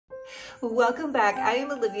Welcome back. I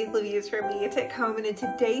am Olivia. Olivia's from Me Tech Home, and in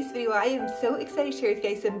today's video I am so excited to share with you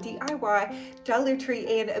guys some DIY, Dollar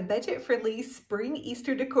Tree, and budget-friendly spring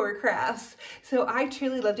Easter decor crafts. So I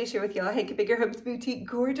truly love to share with y'all Hank Bigger Homes Boutique,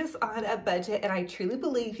 gorgeous on a budget, and I truly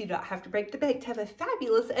believe you don't have to break the bank to have a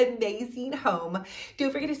fabulous, amazing home.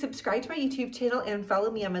 Don't forget to subscribe to my YouTube channel and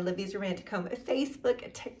follow me on my Olivia's Romantic Home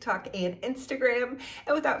Facebook, TikTok, and Instagram.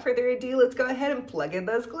 And without further ado, let's go ahead and plug in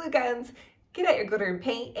those glue guns. Get out your glitter and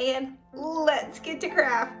paint, and let's get to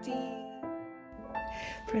crafting.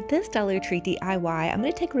 For this Dollar Tree DIY, I'm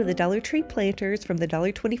going to take one of the Dollar Tree planters from the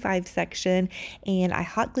 $1.25 section, and I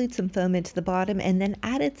hot glued some foam into the bottom and then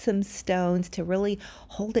added some stones to really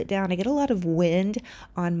hold it down. I get a lot of wind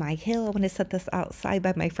on my hill. I want to set this outside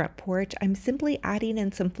by my front porch. I'm simply adding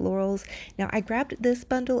in some florals. Now, I grabbed this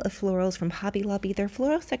bundle of florals from Hobby Lobby. Their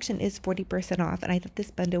floral section is 40% off, and I thought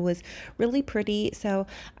this bundle was really pretty, so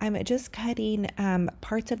I'm just cutting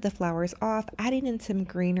parts of the flowers off, adding in some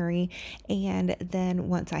greenery, and then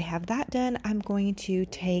once I have that done, I'm going to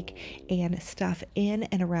take and stuff in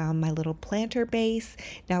and around my little planter base.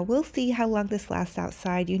 Now we'll see how long this lasts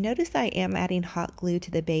outside. You notice I am adding hot glue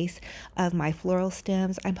to the base of my floral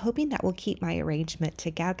stems. I'm hoping that will keep my arrangement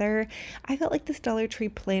together. I felt like this Dollar Tree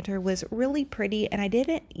planter was really pretty, and I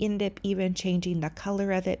didn't end up even changing the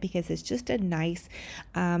color of it because it's just a nice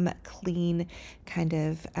clean kind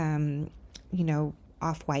of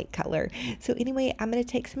off-white color. So anyway, I'm going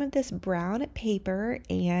to take some of this brown paper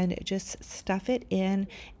and just stuff it in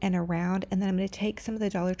and around, and then I'm going to take some of the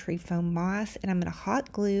Dollar Tree foam moss and I'm going to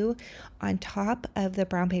hot glue on top of the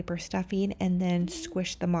brown paper stuffing and then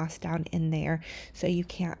squish the moss down in there so you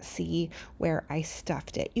can't see where I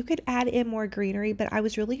stuffed it. You could add in more greenery, but I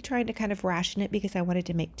was really trying to kind of ration it because I wanted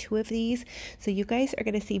to make 2 of these. So you guys are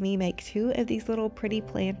going to see me make 2 of these little pretty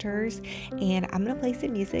planters, and I'm going to play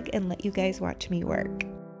some music and let you guys watch me work.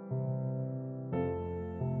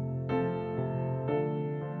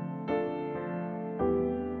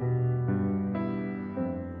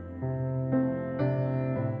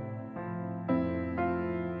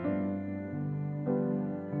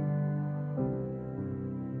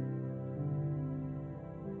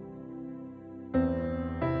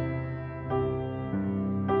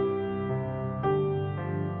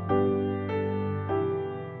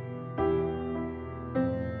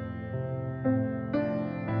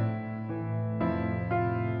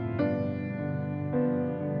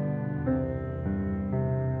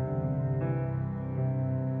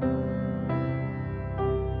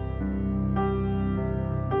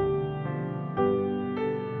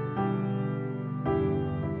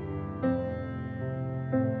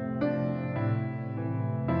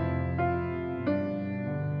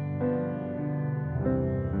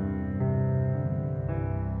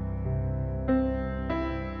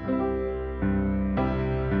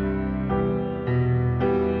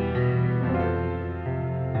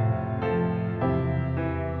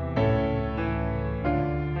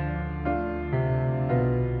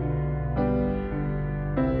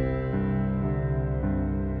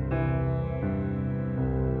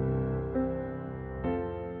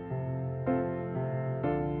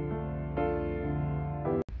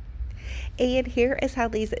 And here is how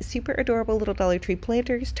these super adorable little Dollar Tree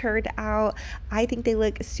planters turned out. I think they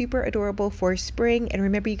look super adorable for spring. And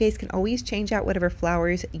remember, you guys can always change out whatever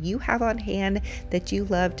flowers you have on hand that you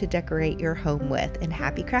love to decorate your home with. And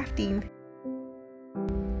happy crafting!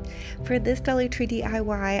 For this Dollar Tree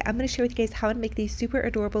DIY, I'm going to share with you guys how to make these super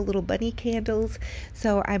adorable little bunny candles.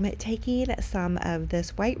 So I'm taking some of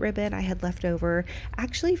this white ribbon I had left over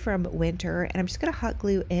actually from winter, and I'm just going to hot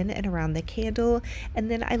glue in and around the candle. And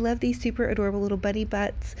then I love these super adorable little bunny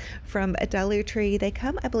butts from a Dollar Tree. They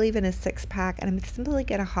come, I believe, in a 6-pack, and I'm simply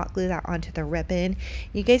going to hot glue that onto the ribbon.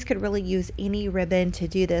 You guys could really use any ribbon to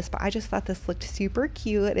do this, but I just thought this looked super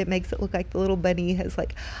cute. It makes it look like the little bunny has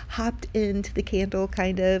like hopped into the candle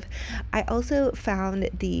kind of. I also found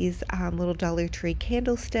these little Dollar Tree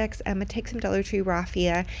candlesticks. I'm going to take some Dollar Tree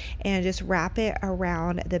raffia and just wrap it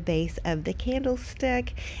around the base of the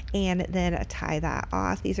candlestick and then tie that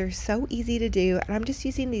off. These are so easy to do, and I'm just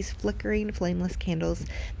using these flickering flameless candles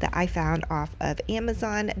that I found off of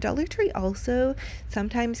Amazon. Dollar Tree also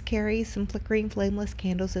sometimes carries some flickering flameless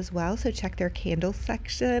candles as well, so check their candle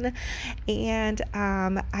section. And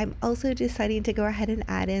I'm also deciding to go ahead and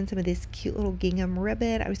add in some of this cute little gingham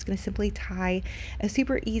ribbon. I was going to simply tie a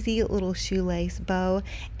super easy little shoelace bow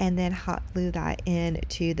and then hot glue that in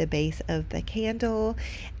to the base of the candle.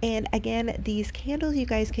 And again, these candles you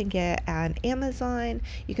guys can get on Amazon.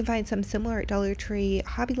 You can find some similar at Dollar Tree.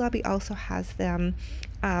 Hobby Lobby also has them.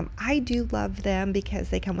 I do love them because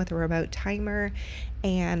they come with a remote timer,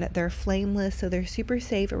 and they're flameless, so they're super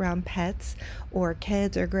safe around pets or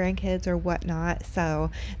kids or grandkids or whatnot. So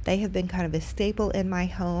they have been kind of a staple in my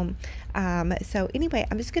home. So anyway,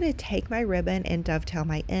 I'm just going to take my ribbon and dovetail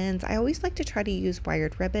my ends. I always like to try to use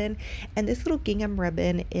wired ribbon, and this little gingham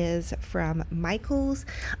ribbon is from Michael's.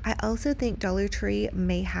 I also think Dollar Tree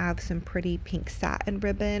may have some pretty pink satin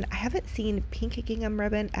ribbon. I haven't seen pink gingham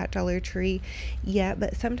ribbon at Dollar Tree yet,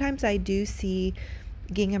 but sometimes I do see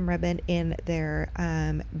gingham ribbon in their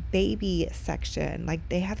baby section. Like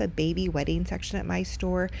they have a baby wedding section at my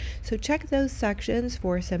store, so check those sections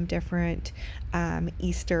for some different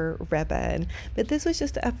Easter ribbon. But this was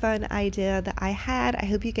just a fun idea that I had. I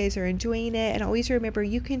hope you guys are enjoying it, and always remember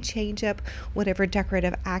you can change up whatever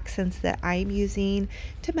decorative accents that I'm using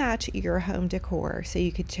to match your home decor. So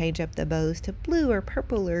you could change up the bows to blue or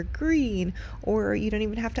purple or green, or you don't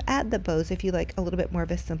even have to add the bows if you like a little bit more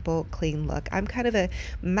of a simple, clean look. I'm kind of a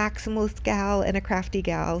maximalist gal and a crafty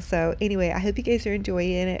gal, so anyway, I hope you guys are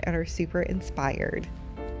enjoying it and are super inspired.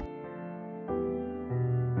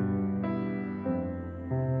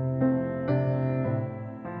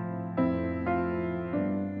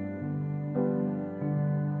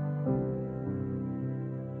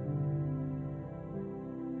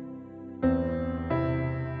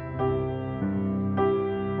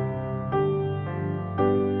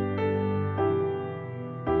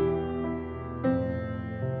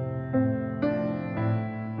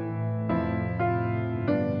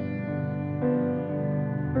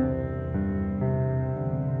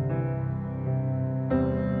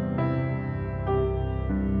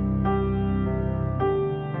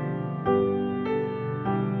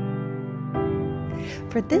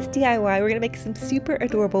 For this DIY, we're going to make some super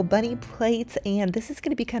adorable bunny plates, and this is going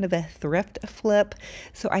to be kind of a thrift flip.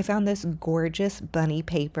 So I found this gorgeous bunny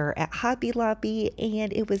paper at Hobby Lobby,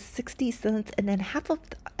 and it was 60 cents, and then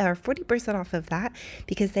 40% off of that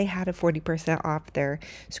because they had a 40% off their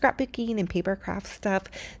scrapbooking and paper craft stuff.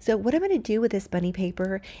 So what I'm going to do with this bunny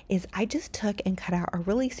paper is I just took and cut out a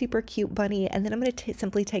really super cute bunny, and then I'm going to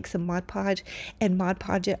simply take some Mod Podge and Mod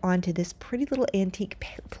Podge it onto this pretty little antique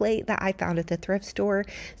plate that I found at the thrift store.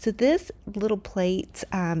 So this little plate,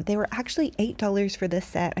 they were actually $8 for this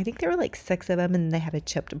set. I think there were like 6 of them, and they had a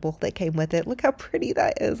chipped bowl that came with it. Look how pretty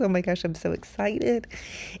that is. Oh my gosh, I'm so excited.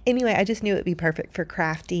 Anyway, I just knew it'd be perfect for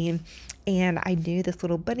crafting, and I knew this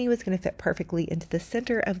little bunny was going to fit perfectly into the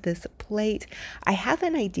center of this plate. I have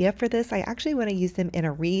an idea for this. I actually want to use them in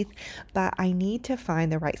a wreath, but I need to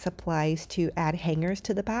find the right supplies to add hangers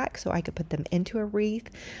to the back so I could put them into a wreath,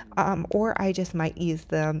 or I just might use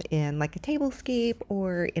them in like a tablescape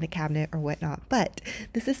or in a cabinet or whatnot. But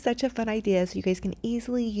this is such a fun idea, so you guys can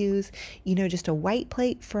easily use, you know, just a white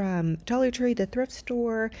plate from Dollar Tree, the thrift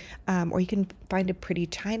store, or you can find a pretty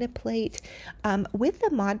china plate. With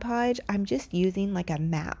the Mod Podge, I'm just using like a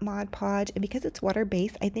matte Mod Podge, and because it's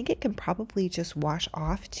water-based, I think it can probably just wash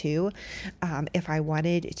off too if I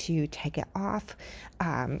wanted to take it off.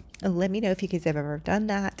 Let me know if you guys have ever done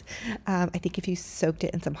that. I think if you soaked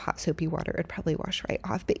it in some hot soapy water, it'd probably wash right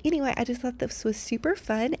off. But anyway, I just thought this was super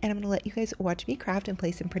fun, and I'm gonna let you guys watch me craft and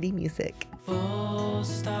play some pretty music. Full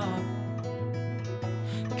stop.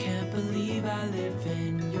 Can't believe I live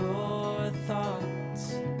in your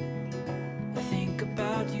thoughts. I think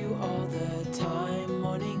about you all the time,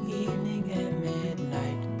 morning, evening, and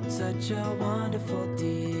midnight. Such a wonderful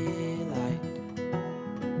delight.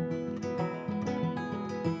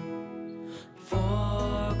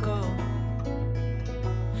 Forgo,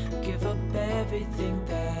 give up everything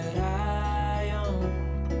that I own.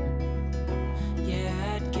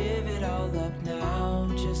 Yeah, I'd give it all up now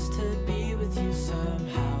just to be with you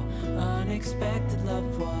somehow. Unexpected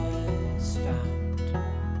love was found.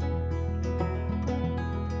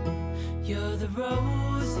 You're the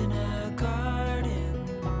rose in a garden,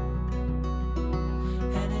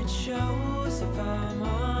 and it shows if I'm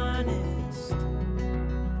honest.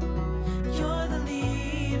 You're the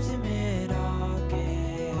leaves in mid-August,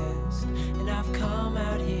 and I've come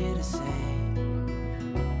out here to say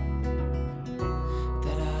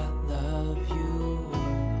that I love you.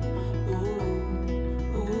 Ooh,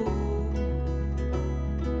 ooh,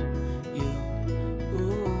 you, ooh,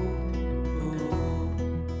 ooh.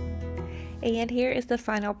 And here is the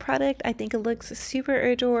final product. I think it looks super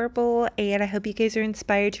adorable, and I hope you guys are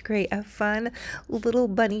inspired to create a fun little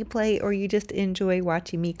bunny plate, or you just enjoy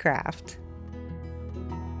watching me craft.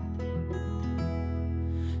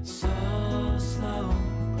 So slow,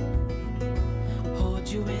 hold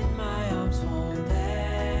you in my arms, won't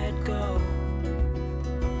let go.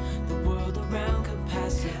 The world around could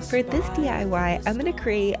pass us For this DIY, I'm going to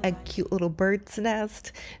create a cute little bird's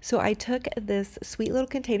nest. So I took this sweet little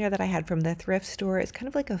container that I had from the thrift store. It's kind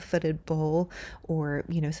of like a footed bowl or,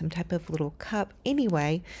 some type of little cup.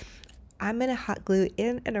 Anyway, I'm going to hot glue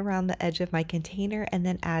in and around the edge of my container and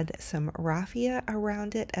then add some raffia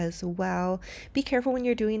around it as well. Be careful when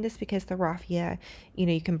you're doing this because the raffia,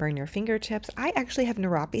 you can burn your fingertips. I actually have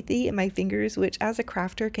neuropathy in my fingers, which as a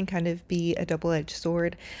crafter can kind of be a double-edged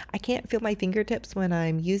sword. I can't feel my fingertips when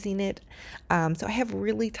I'm using it. So I have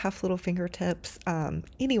really tough little fingertips.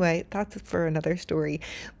 Anyway, that's for another story.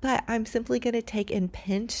 But I'm simply going to take and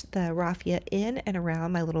pinch the raffia in and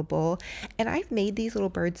around my little bowl. And I've made these little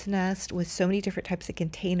bird's nests with so many different types of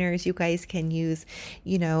containers. You guys can use,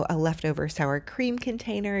 a leftover sour cream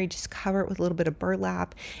container. You just cover it with a little bit of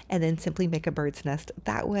burlap and then simply make a bird's nest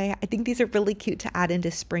that way. I think these are really cute to add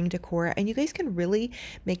into spring decor, and you guys can really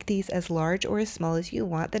make these as large or as small as you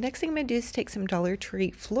want. The next thing I'm going to do is take some Dollar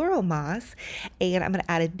Tree floral moss, and I'm going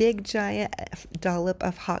to add a big giant dollop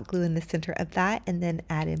of hot glue in the center of that, and then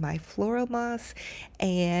add in my floral moss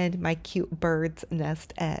and my cute bird's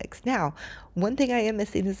nest eggs. Now, one thing I am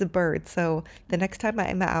missing is a bird, so the next time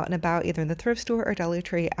I'm out and about, either in the thrift store or Dollar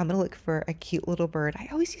Tree, I'm going to look for a cute little bird. I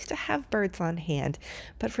always used to have birds on hand,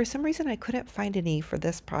 but for some reason I couldn't find any for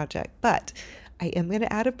this project, but I am going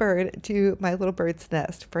to add a bird to my little bird's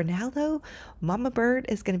nest. For now though, Mama Bird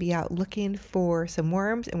is going to be out looking for some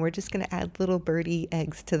worms, and we're just going to add little birdie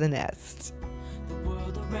eggs to the nest. The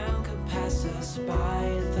world around could pass us by,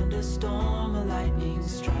 a thunderstorm, a lightning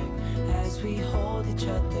strike, as we hold each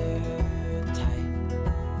other tight.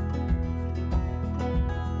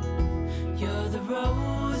 You're the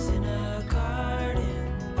rose in a garden,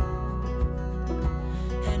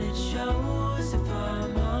 and it shows if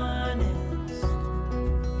I'm honest.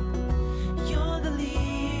 You're the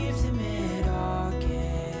leaves in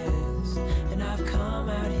mid-August, and I've come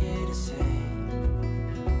out here to say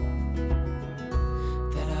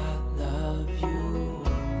that I love you.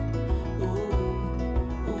 Ooh,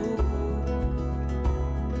 ooh,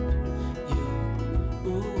 you,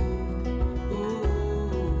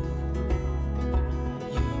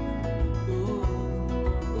 ooh.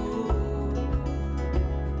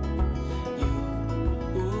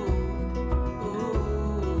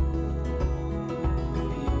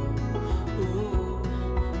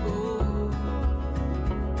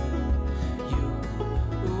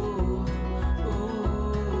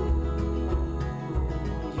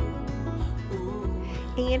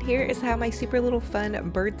 And here is how my super little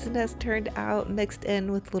fun bird's nest turned out, mixed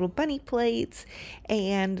in with little bunny plates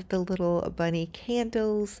and the little bunny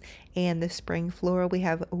candles and the spring floral. We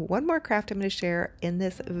have one more craft I'm going to share in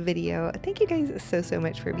this video. Thank you guys so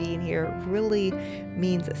much for being here. It really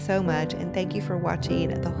means so much, and thank you for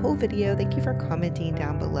watching the whole video. Thank you for commenting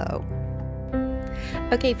down below.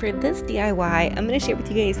 Okay, for this DIY, I'm going to share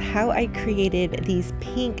with you guys how I created these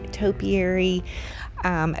pink topiary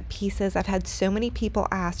pieces. I've had so many people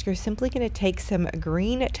ask. You're simply going to take some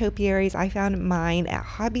green topiaries. I found mine at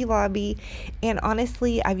Hobby Lobby, and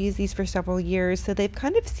honestly, I've used these for several years, so they've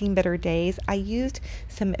kind of seen better days. I used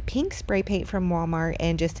some pink spray paint from Walmart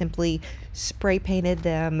and just simply spray painted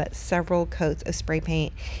them, several coats of spray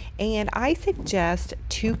paint, and I suggest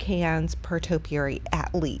 2 cans per topiary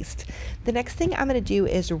at least. The next thing I'm going to do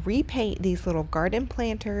is repaint these little garden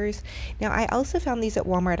planters. Now, I also found these at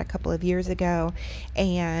Walmart a couple of years ago,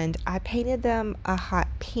 and I painted them a hot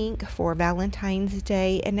pink for Valentine's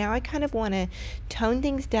Day, and now I kind of want to tone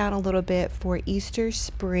things down a little bit for Easter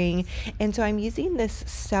spring, and so I'm using this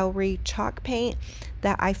celery chalk paint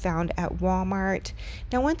that I found at Walmart.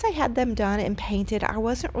 Now, once I had them done and painted, I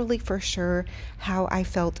wasn't really for sure how I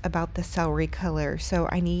felt about the celery color, so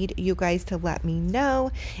I need you guys to let me know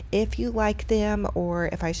if you like them, or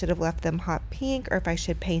if I should have left them hot pink, or if I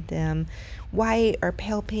should paint them white or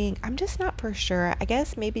pale pink. I'm just not for sure. I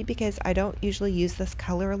guess maybe because I don't usually use this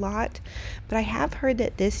color a lot, but I have heard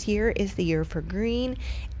that this year is the year for green,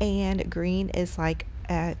 and green is like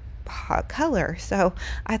a hot color. So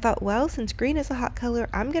I thought, well, since green is a hot color,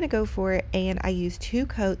 I'm gonna go for it, and I used 2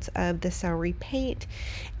 coats of the celery paint.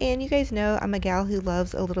 And you guys know I'm a gal who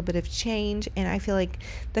loves a little bit of change, and I feel like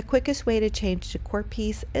the quickest way to change a decor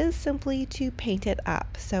piece is simply to paint it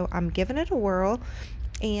up. So I'm giving it a whirl,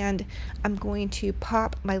 and I'm going to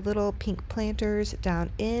pop my little pink planters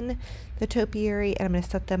down in the topiary, and I'm going to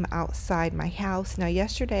set them outside my house. Now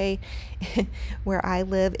yesterday where I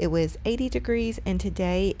live it was 80 degrees, and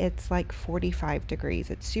today it's like 45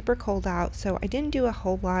 degrees. It's super cold out, so I didn't do a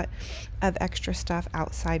whole lot of extra stuff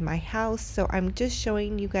outside my house. So I'm just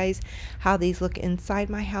showing you guys how these look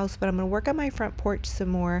inside my house, but I'm going to work on my front porch some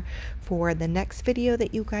more for the next video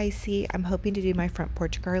that you guys see. I'm hoping to do my front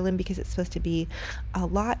porch garland because it's supposed to be a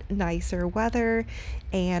lot nicer weather,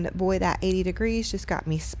 and boy, that 80 degrees just got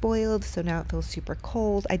me spoiled. So now it feels super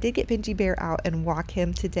cold. I did get Benji Bear out and walk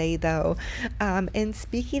him today though. And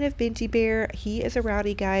speaking of Benji Bear, he is a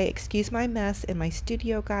rowdy guy. Excuse my mess in my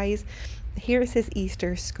studio, guys. Here's his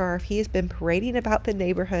Easter scarf. He has been parading about the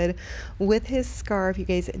neighborhood with his scarf. You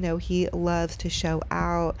guys know he loves to show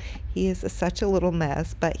out. He is such a little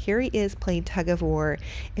mess, but here he is playing tug of war.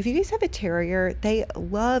 If you guys have a terrier, they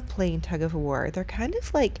love playing tug of war. They're kind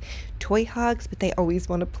of like toy hogs, but they always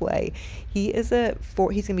want to play. He's gonna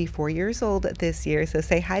be 4 years old this year, so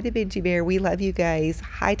say hi to Benji Bear. We love you guys.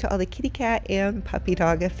 Hi to all the kitty cat and puppy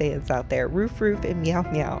dog fans out there. Roof roof and meow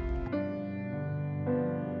meow.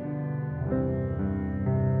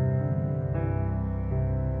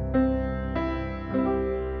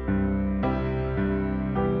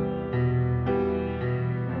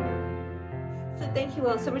 Thank you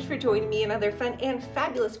all so much for joining me in another fun and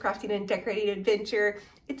fabulous crafting and decorating adventure.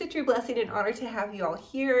 It's a true blessing and honor to have you all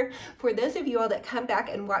here. For those of you all that come back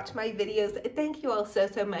and watch my videos, thank you all so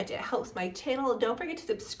much. It helps my channel. Don't forget to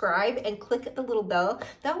subscribe and click the little bell.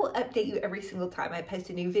 That will update you every single time I post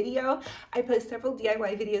a new video. I post several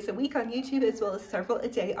DIY videos a week on YouTube as well as several a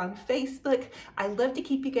day on Facebook. I love to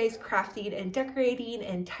keep you guys crafting and decorating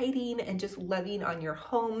and tidying and just loving on your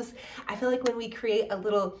homes. I feel like when we create a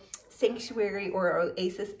little sanctuary or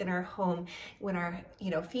oasis in our home, when our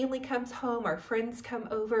family comes home, our friends come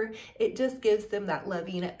over, it just gives them that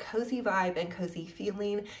loving, cozy vibe and cozy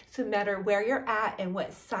feeling. So no matter where you're at and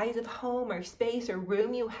what size of home or space or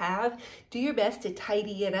room you have, do your best to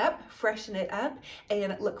tidy it up, freshen it up,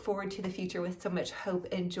 and look forward to the future with so much hope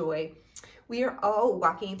and joy. We are all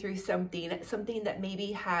walking through something that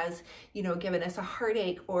maybe has, given us a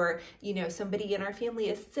heartache, or, somebody in our family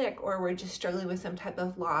is sick, or we're just struggling with some type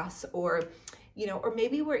of loss, or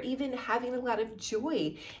maybe we're even having a lot of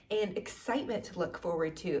joy and excitement to look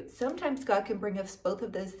forward to. Sometimes God can bring us both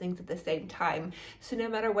of those things at the same time. So no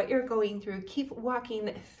matter what you're going through, keep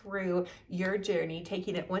walking through your journey,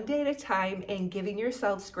 taking it one day at a time and giving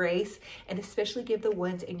yourselves grace, and especially give the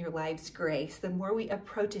ones in your lives grace. The more we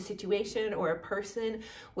approach a situation or a person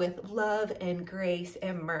with love and grace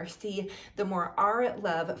and mercy, the more our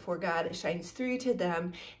love for God shines through to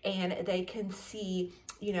them, and they can see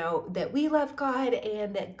that we love God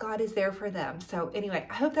and that God is there for them. So anyway,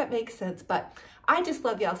 I hope that makes sense, but I just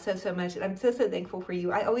love y'all so much, and I'm so thankful for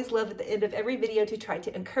you. I always love at the end of every video to try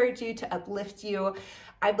to encourage you, to uplift you.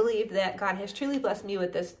 I believe that God has truly blessed me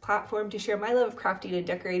with this platform to share my love of crafting and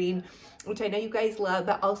decorating, which I know you guys love,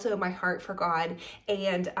 but also my heart for God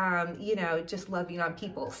and, just loving on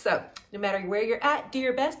people. So no matter where you're at, do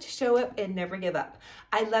your best to show up and never give up.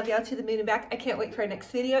 I love y'all to the moon and back. I can't wait for our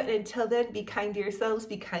next video. And until then, be kind to yourselves,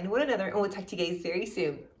 be kind to one another, and we'll talk to you guys very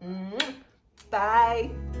soon.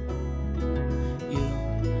 Bye.